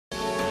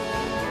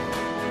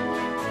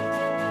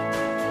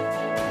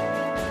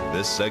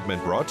This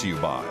segment brought to you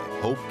by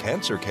Hope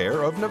Cancer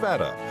Care of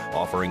Nevada,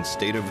 offering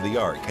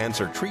state-of-the-art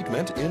cancer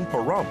treatment in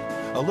Pahrump.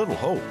 A little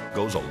hope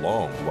goes a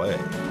long way.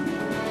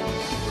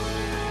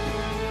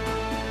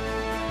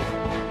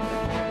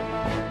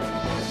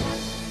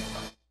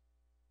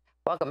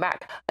 Welcome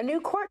back. A new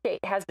court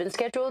date has been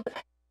scheduled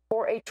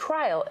for a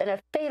trial in a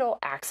fatal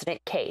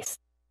accident case.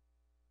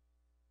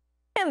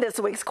 In this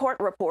week's court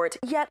report,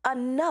 yet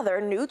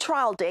another new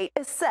trial date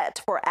is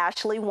set for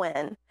Ashley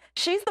Nguyen.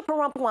 She's the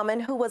Pahrump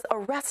woman who was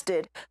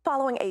arrested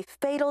following a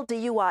fatal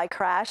DUI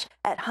crash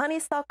at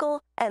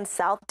Honeysuckle and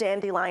South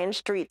Dandelion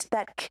Street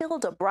that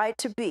killed a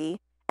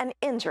bride-to-be and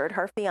injured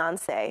her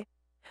fiancé.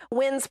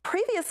 Nguyen's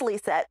previously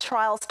set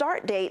trial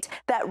start date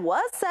that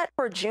was set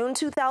for June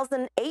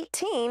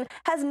 2018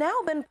 has now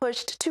been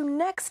pushed to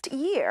next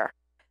year.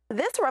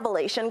 This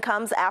revelation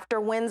comes after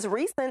Nguyen's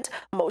recent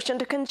motion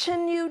to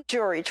continue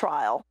jury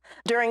trial.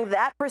 During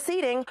that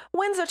proceeding,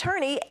 Nguyen's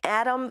attorney,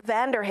 Adam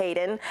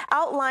Vanderheyden,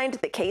 outlined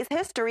the case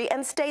history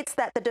and states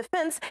that the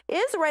defense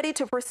is ready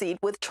to proceed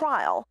with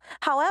trial.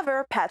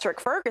 However,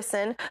 Patrick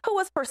Ferguson, who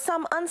was for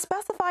some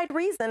unspecified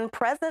reason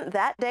present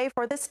that day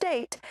for the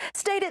state,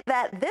 stated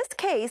that this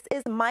case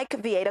is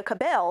Mike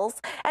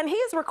Vieta-Cabell's and he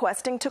is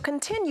requesting to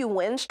continue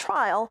Nguyen's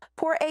trial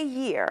for a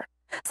year.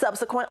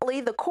 Subsequently,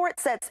 the court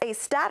sets a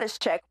status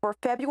check for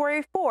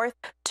February 4th,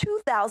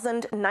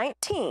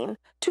 2019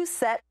 to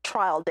set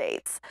trial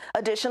dates.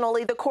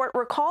 Additionally, the court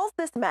recalls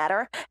this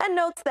matter and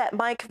notes that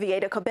Mike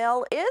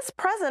Vieta-Cabell is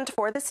present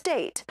for the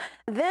state.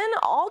 Then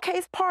all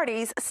case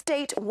parties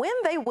state when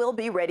they will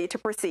be ready to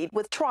proceed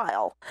with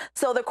trial.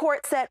 So the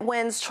court set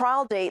Nguyen's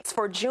trial dates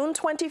for June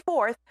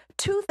 24th,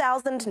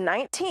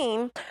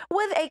 2019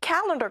 with a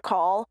calendar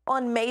call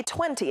on May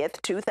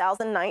 20th,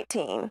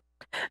 2019.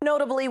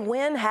 Notably,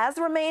 Nguyen has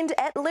remained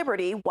at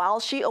liberty while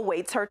she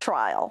awaits her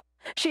trial.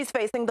 She's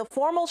facing the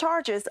formal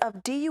charges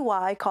of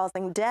DUI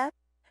causing death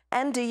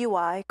and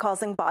DUI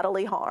causing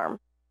bodily harm.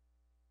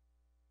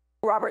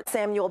 Robert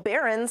Samuel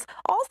Behrens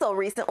also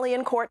recently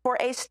in court for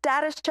a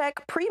status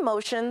check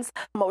pre-motions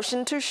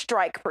motion to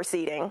strike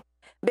proceeding.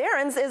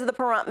 Behrens is the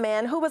Pahrump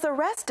man who was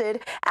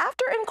arrested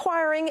after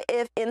inquiring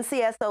if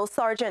NCSO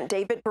Sergeant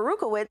David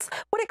Berukowitz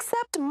would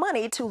accept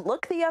money to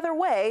look the other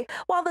way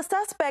while the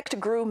suspect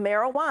grew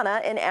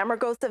marijuana in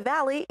Amargosa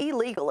Valley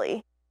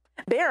illegally.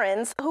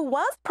 Behrens, who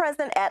was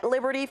present at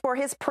liberty for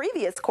his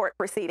previous court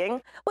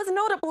proceeding, was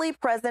notably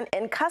present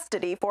in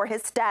custody for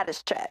his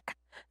status check,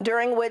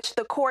 during which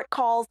the court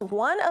calls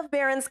one of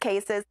Behrens'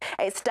 cases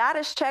a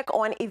status check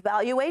on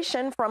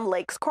evaluation from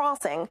Lakes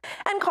Crossing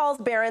and calls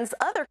Behrens'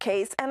 other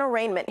case an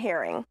arraignment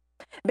hearing.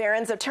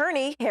 Behrens'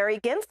 attorney, Harry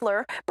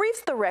Gensler,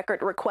 briefs the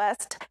record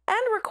request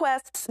and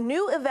requests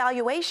new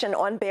evaluation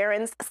on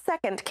Behrens'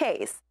 second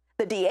case.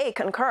 The DA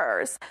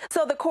concurs,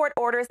 so the court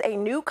orders a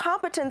new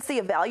competency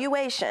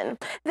evaluation.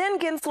 Then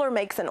Gensler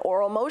makes an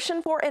oral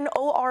motion for an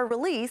OR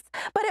release,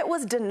 but it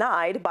was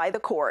denied by the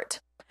court.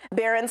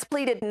 Behrens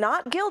pleaded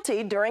not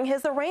guilty during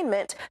his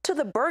arraignment to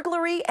the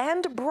burglary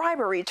and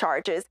bribery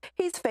charges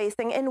he's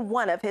facing in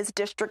one of his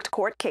district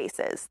court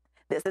cases.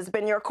 This has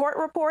been your court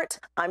report.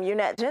 I'm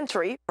Eunette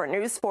Gentry for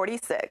News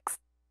 46.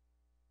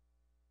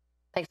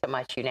 Thanks so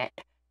much,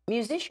 Eunette.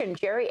 Musician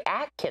Jerry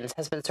Atkins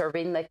has been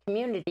serving the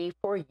community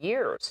for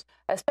years.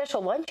 A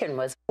special luncheon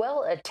was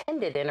well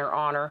attended in her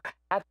honor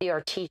at the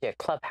Artesia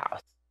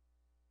Clubhouse.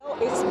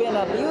 It's been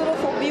a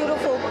beautiful,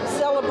 beautiful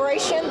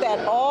celebration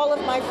that all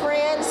of my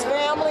friends,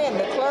 family, and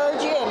the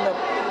clergy and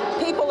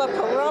the people of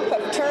Pahrump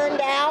have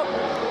turned out.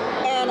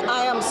 And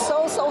I am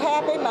so, so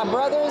happy. My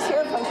brother is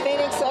here from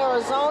Phoenix,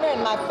 Arizona,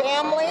 and my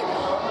family.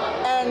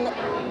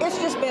 And it's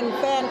just been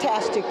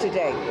fantastic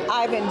today.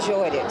 I've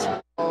enjoyed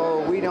it.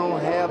 Oh, we don't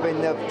have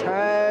enough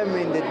time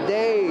in the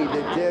day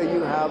to tell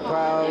you how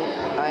proud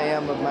I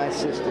am of my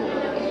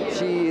sister.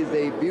 She is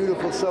a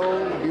beautiful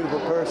soul, beautiful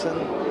person,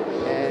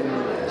 and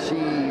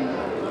she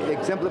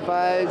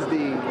exemplifies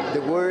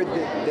the word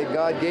that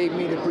God gave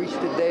me to preach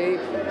today.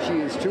 She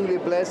is truly a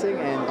blessing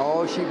and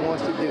all she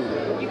wants to do.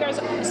 You guys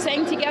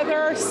sang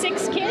together,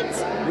 6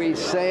 kids? We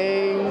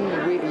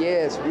sang,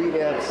 yes, we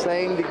have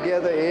sang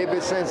together ever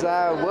since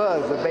I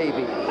was a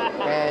baby.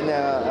 And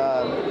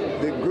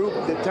the group,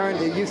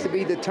 it used to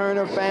be the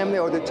Turner family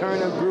or the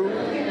Turner group.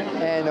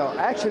 And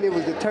actually it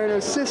was the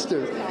Turner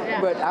sisters,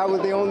 but I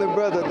was the only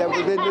brother that was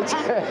in the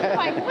church.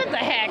 Like, what the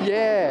heck?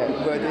 Yeah,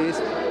 but it's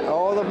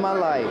all of my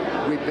life.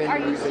 Are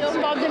you still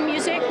involved in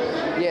music?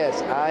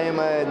 Yes, I am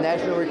a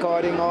national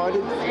recording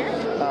artist.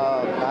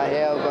 I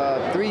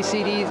have 3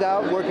 CDs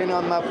out, working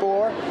on my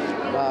 4.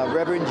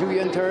 Reverend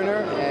Julian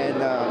Turner,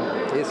 and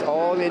it's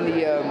all in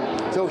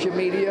the social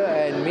media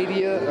and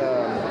media,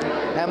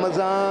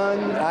 Amazon,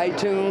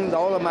 iTunes,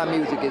 all of my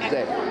music is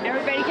there.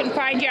 Everybody can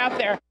find you out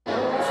there.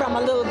 From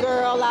a little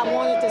girl, I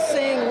wanted to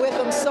sing with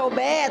them so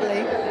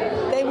badly,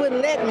 they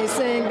wouldn't let me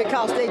sing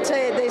because they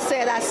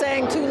said I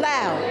sang too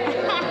loud,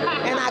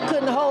 and I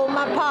couldn't hold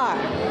my part.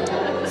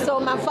 So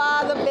my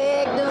father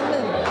begged them,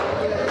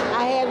 and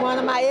I had one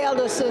of my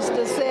elder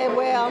sisters said,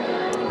 well,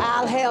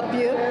 I'll help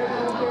you.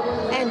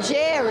 And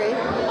Jerry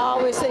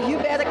always said, you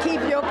better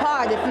keep your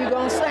part if you're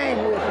going to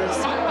sing with us.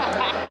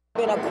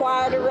 a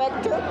choir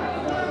director.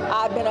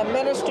 I've been a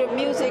minister of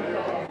music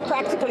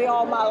practically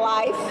all my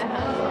life,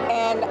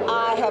 and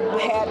I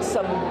have had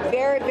some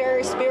very,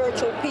 very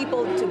spiritual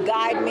people to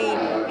guide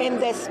me in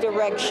this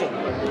direction.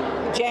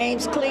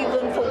 James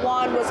Cleveland, for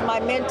one, was my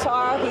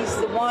mentor. He's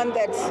the one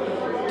that's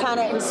kind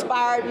of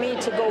inspired me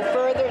to go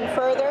further and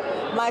further.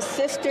 My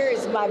sister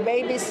is my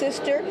baby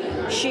sister.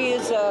 She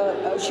was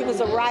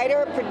a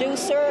writer,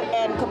 producer,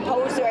 and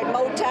composer at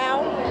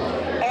Motown,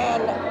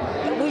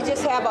 and we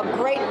just have a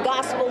great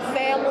gospel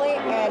family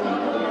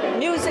and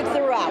music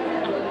throughout.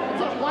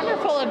 It's a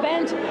wonderful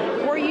event.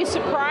 Were you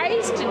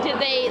surprised? Did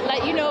they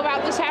let you know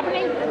about this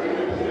happening?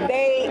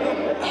 They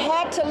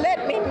had to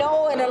let me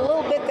know in a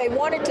little bit. They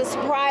wanted to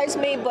surprise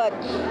me, but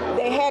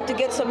they had to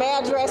get some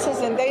addresses,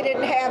 and they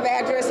didn't have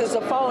addresses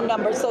or phone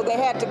numbers, so they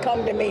had to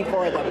come to me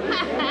for them.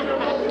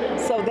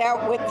 So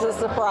that was a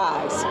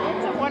surprise.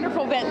 It's a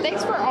wonderful event.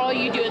 Thanks for all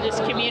you do in this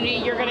community.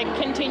 You're going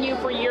to continue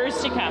for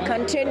years to come.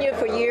 Continue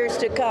for years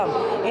to come.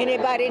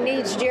 Anybody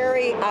needs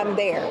Jerry, I'm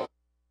there.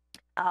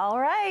 All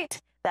right.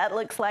 That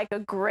looks like a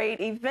great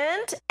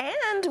event,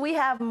 and we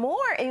have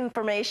more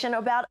information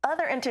about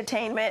other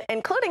entertainment,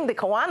 including the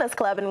Kiwanis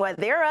Club and what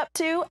they're up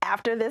to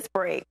after this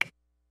break.